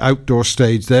lovely outdoor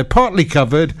stage there, partly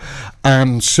covered,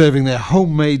 and serving their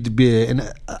homemade beer in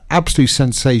absolutely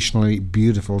sensationally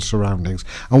beautiful surroundings.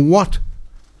 And what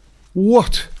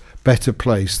better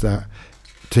place to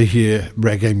hear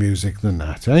reggae music than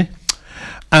that, eh?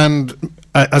 And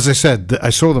as I said, I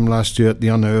saw them last year at the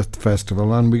Unearthed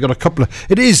Festival, and we got a couple of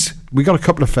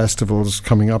festivals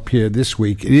coming up here this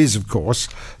week. It is, of course,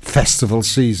 festival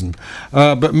season.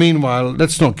 But meanwhile,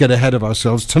 let's not get ahead of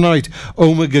ourselves. Tonight,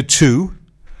 Omega 2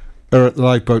 are at the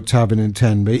Lifeboat Tavern in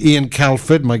Tenby. Ian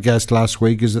Calford, my guest last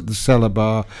week, is at the Cellar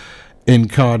Bar in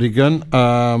Cardigan.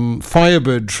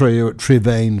 Firebird Trio at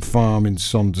Trevane Farm in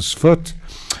Saundersfoot.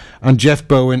 And Jeff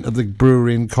Bowen at the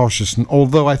brewery in Cosheston,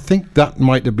 although I think that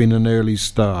might have been an early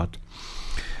start.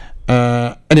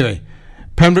 Anyway,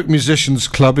 Pembroke Musicians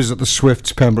Club is at the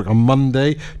Swifts Pembroke on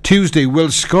Monday. Tuesday,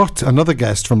 Will Scott, another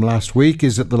guest from last week,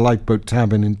 is at the Lifeboat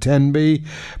Tavern in Tenby.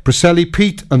 Preselli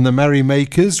Pete and the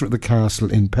Merrymakers are at the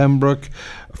Castle in Pembroke.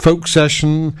 Folk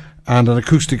session and an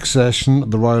acoustic session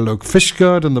at the Royal Oak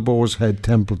Fishguard and the Boar's Head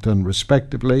Templeton,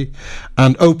 respectively,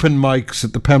 and open mics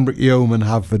at the Pembroke Yeoman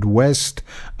Haverfordwest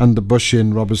and the Bush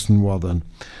Inn Robertson Wathen.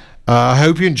 I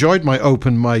hope you enjoyed my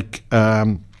open mic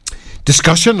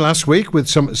discussion last week with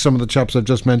some of the chaps I've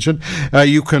just mentioned.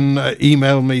 You can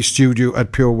email me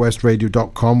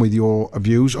studio@purewestradio.com with your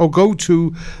views, or go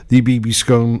to the BB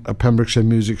Skone Pembrokeshire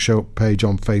Music Show page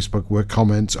on Facebook where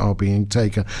comments are being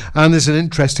taken. And there's an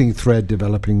interesting thread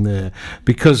developing there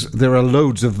because there are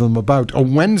loads of them about.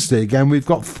 On Wednesday again we've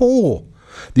got 4.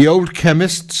 The Old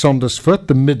Chemist, Saundersfoot,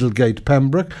 the Middlegate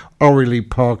Pembroke, Orley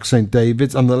Park, St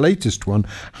David's, and the latest one,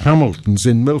 Hamilton's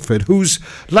in Milford, whose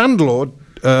landlord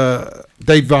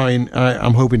Dave Vine,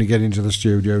 I'm hoping to get into the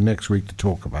studio next week to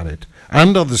talk about it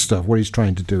and other stuff, what he's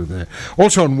trying to do there.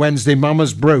 Also on Wednesday,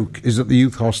 Mama's Broke is at the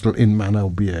Youth Hostel in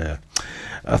Manalbier.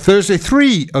 Thursday,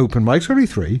 3 open mics, only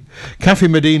 3. Cafe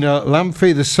Medina,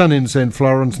 Lamphy, the Sun in St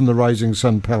Florence, and the Rising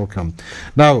Sun Pelcom.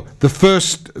 Now, there's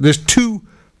 3.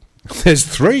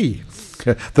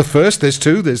 The first, there's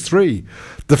 2, there's 3.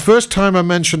 The first time I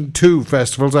mentioned 2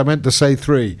 festivals, I meant to say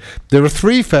 3. There are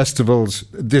 3 festivals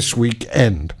this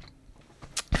weekend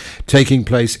taking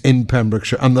place in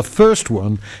Pembrokeshire, and the first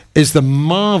one is the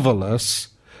marvellous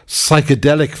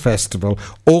Psychedelic Festival,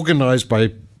 organised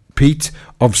by Pete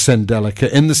of Sendelica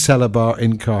in the Cellar Bar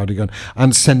in Cardigan,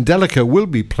 and Sendelica will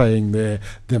be playing there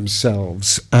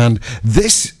themselves. And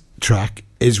this track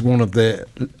is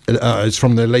it's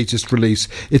from their latest release.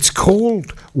 It's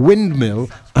called Windmill,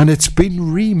 and it's been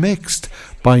remixed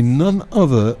by none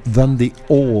other than the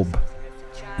Orb.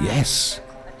 Yes,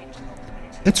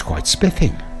 it's quite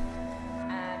spiffing.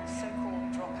 And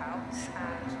so-called dropouts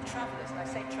and travellers, and I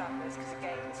say travellers because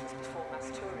again this was before mass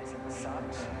tourism as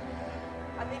such,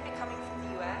 and they've been coming from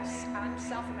the US and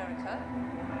South America,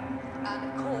 and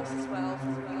of course as well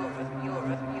from Europe.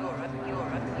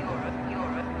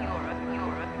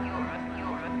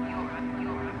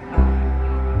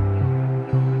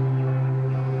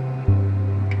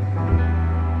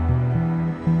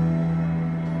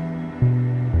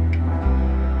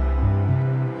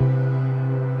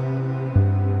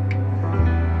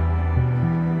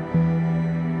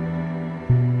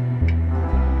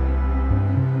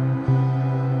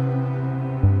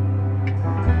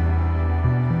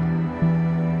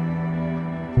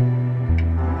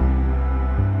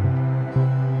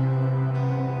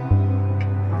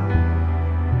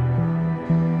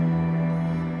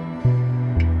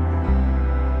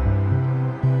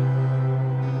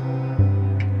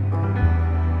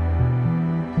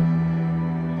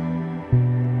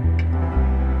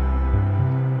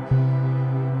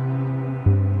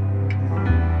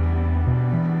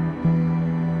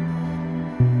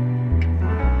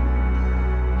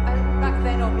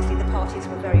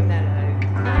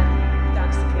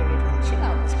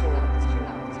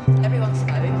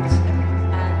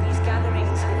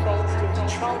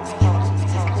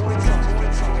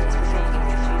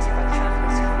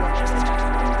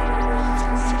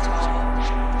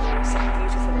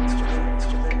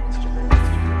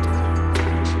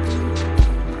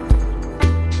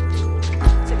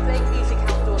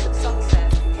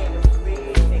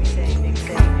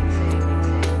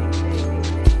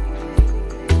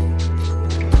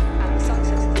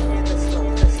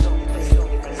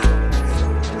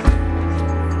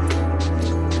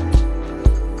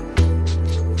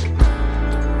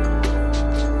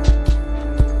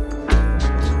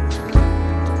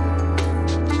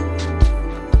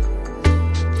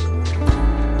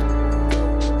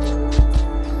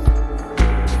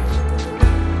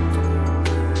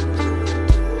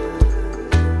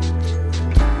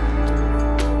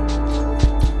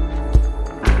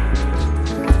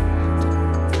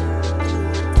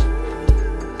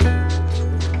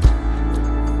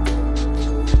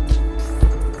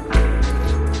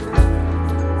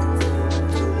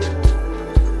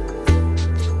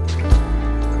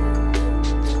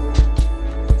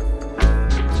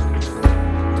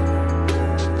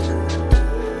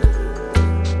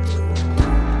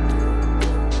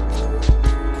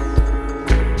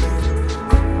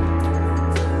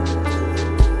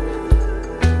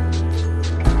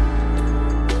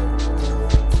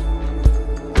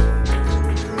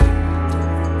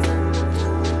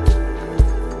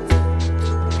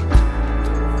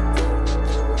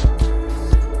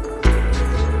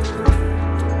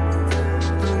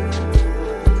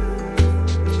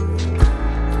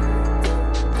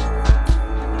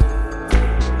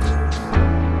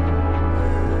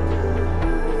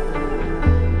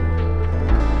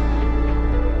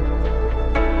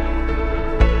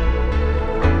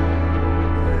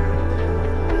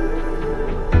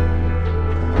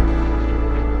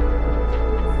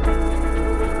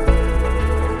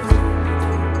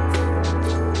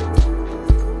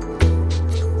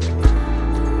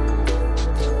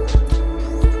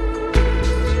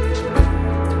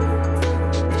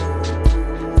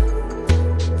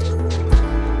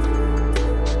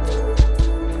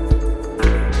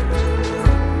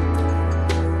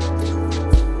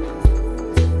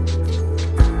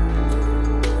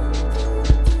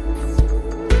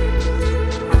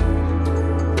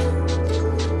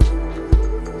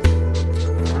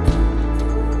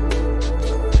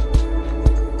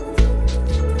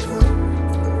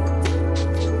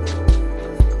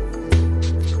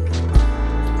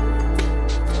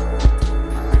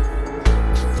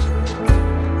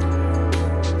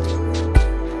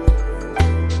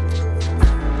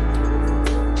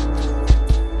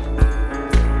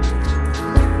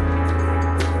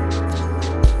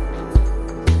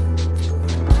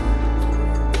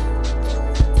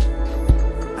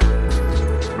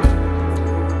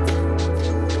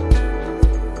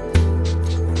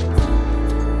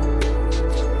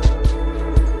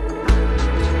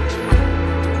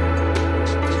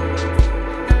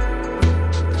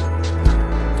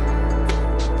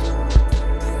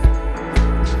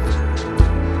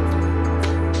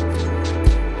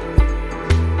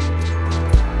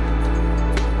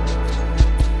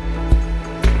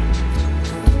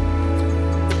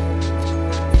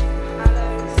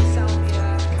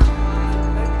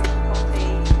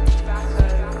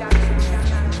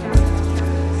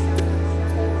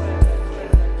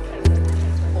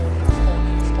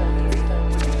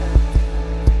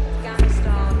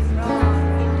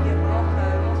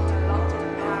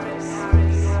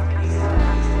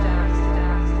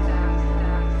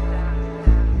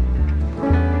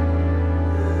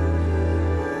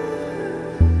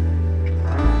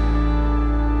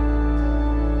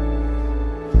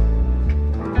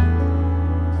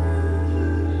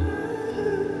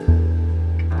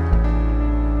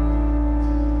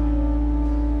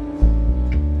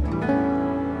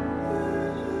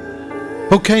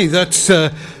 Okay, that's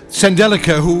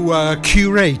Sendelica who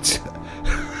curate.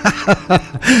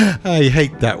 I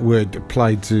hate that word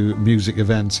applied to music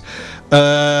events.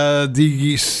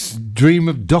 The Dream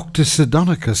of Dr.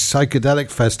 Sardonicus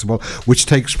Psychedelic Festival, which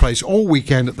takes place all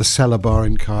weekend at the Cellar Bar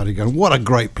in Cardigan. What a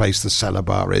great place the Cellar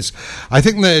Bar is. I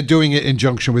think they're doing it in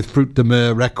junction with Fruit de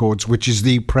Mer Records, which is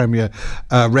the premier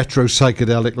retro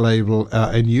psychedelic label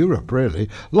in Europe, really.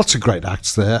 Lots of great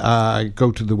acts there.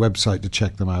 Go to the website to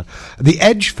check them out. The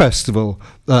Edge Festival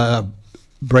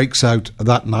breaks out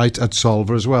that night at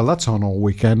Solver as well. That's on all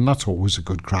weekend. That's always a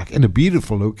good crack in a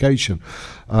beautiful location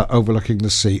overlooking the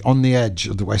sea, on the edge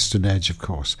of the western edge, of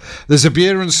course. There's a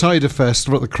beer and cider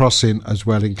festival at the Cross Inn as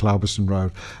well in Clarbeston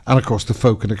Road, and of course the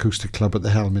Folk and Acoustic Club at the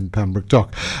Helm in Pembroke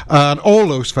Dock. And all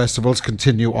those festivals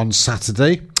continue on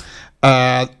Saturday.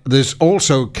 There's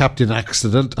also Captain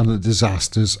Accident and the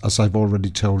Disasters, as I've already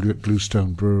told you, at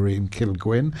Bluestone Brewery in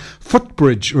Kilgwyn.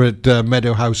 Footbridge at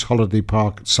Meadow House Holiday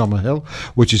Park at Summerhill,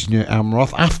 which is near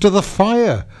Amroth. After the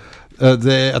Fire,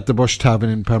 there at the Bush Tavern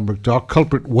in Pembroke Dock.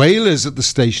 Culprit Whalers at the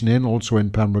Station Inn, also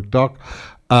in Pembroke Dock.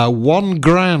 One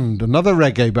Grand, another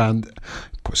reggae band.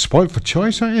 Spoiled for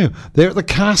choice, aren't you? They're at the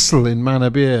Castle in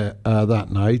Manorbier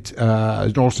that night.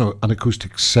 And also an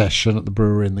acoustic session at the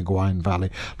brewery in the Gwaun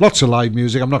Valley. Lots of live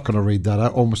music. I'm not going to read that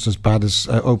out. Almost as bad as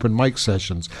open mic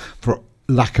sessions for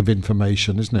lack of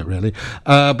information, isn't it, really?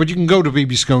 But you can go to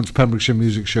BB Skone's Pembrokeshire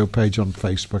Music Show page on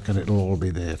Facebook and it'll all be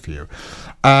there for you.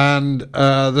 And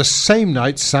the same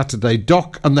night, Saturday,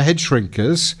 Doc and the Head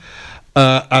Shrinkers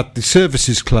at the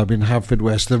Services Club in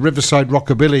Haverfordwest, the Riverside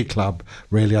Rockabilly Club,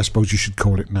 really, I suppose you should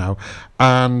call it now.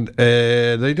 And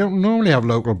they don't normally have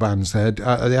local bands there.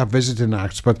 They have visiting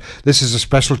acts, but this is a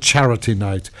special charity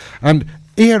night. And,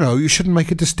 you know, you shouldn't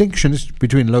make a distinction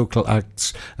between local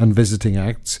acts and visiting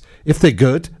acts. If they're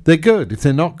good, they're good. If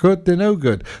they're not good, they're no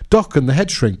good. Doc and the Head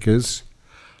Shrinkers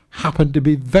happen to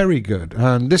be very good.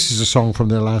 And this is a song from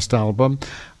their last album.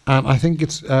 And I think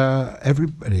it's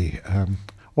everybody...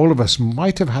 all of us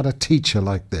might have had a teacher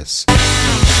like this. Take out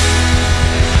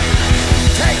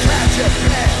your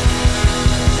pen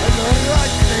and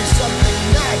write me something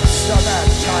nice on that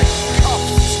tight cop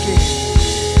skin.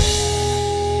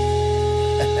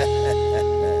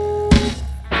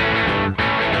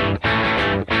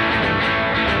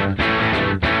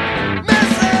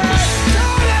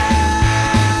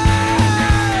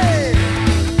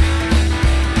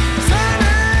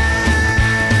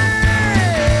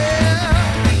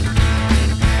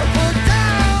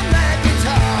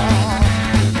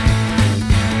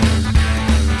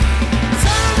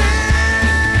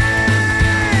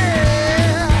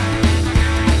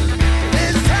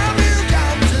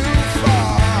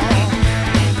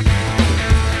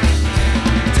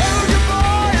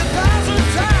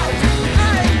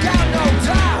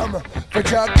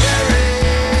 Chuck Berry.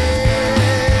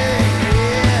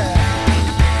 Yeah.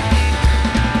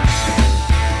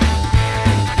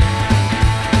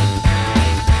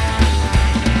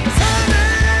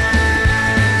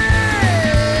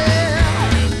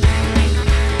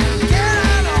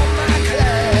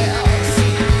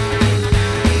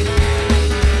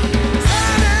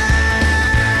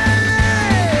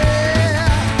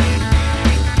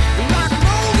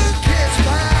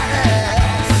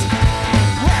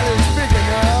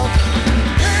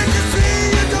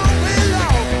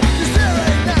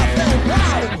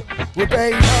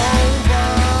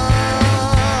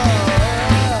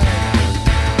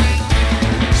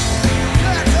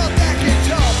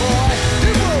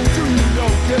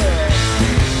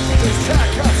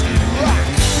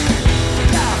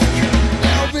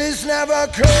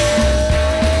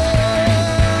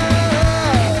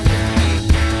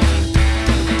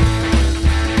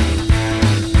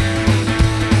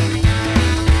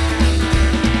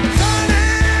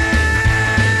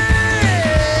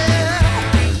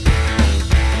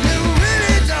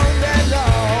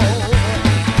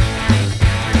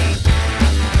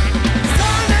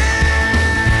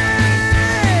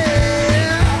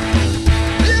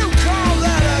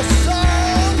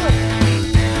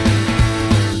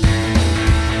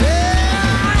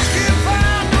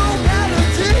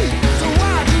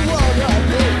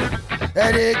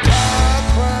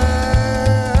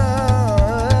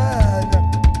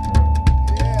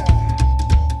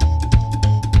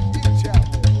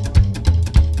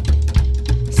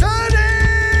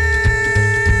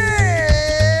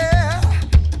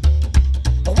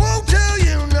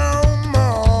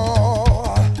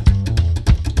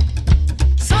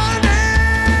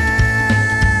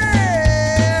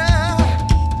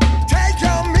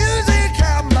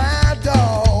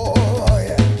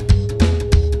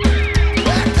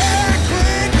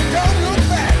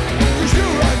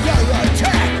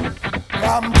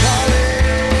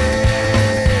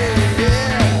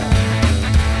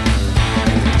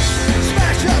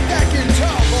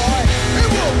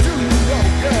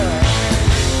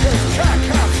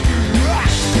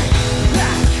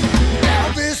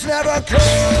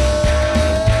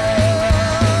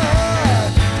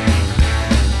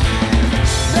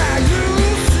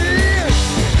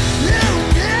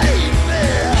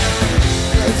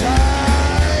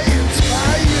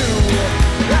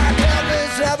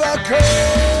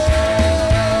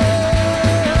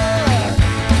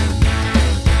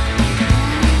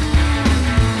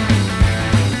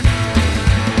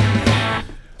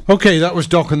 Okay, that was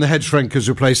Doc and the Hedgefrankers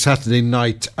who play Saturday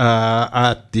night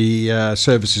at the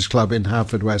Services Club in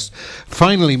Haverfordwest.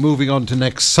 Finally, moving on to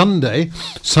next Sunday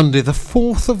the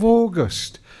 4th of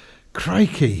August.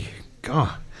 Crikey,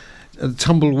 God.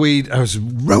 Tumbleweed is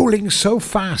rolling so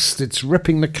fast, it's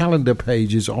ripping the calendar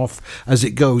pages off as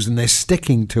it goes, and they're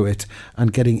sticking to it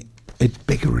and getting it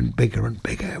bigger and bigger and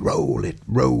bigger. Roll it,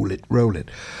 roll it, roll it.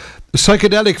 The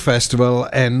Psychedelic Festival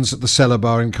ends at the Cellar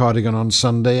Bar in Cardigan on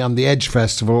Sunday, and the Edge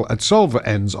Festival at Solva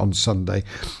ends on Sunday.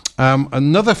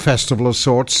 Another festival of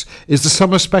sorts is the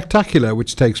Summer Spectacular,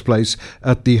 which takes place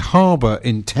at the Harbour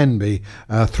in Tenby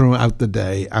throughout the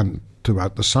day and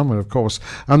throughout the summer, of course.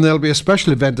 And there'll be a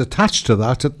special event attached to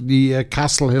that at the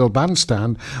Castle Hill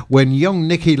Bandstand when young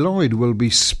Nicky Lloyd will be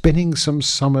spinning some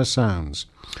summer sounds.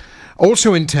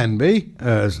 Also in Tenby,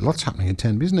 there's lots happening in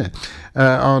Tenby, isn't it?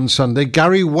 On Sunday,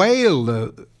 Gary Whale,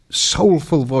 the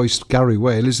soulful-voiced Gary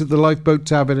Whale, is at the Lifeboat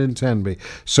Tavern in Tenby.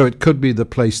 So it could be the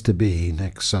place to be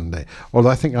next Sunday.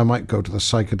 Although I think I might go to the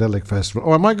Psychedelic Festival.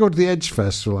 Or I might go to the Edge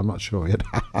Festival, I'm not sure yet.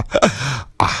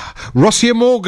 Rossier Morgan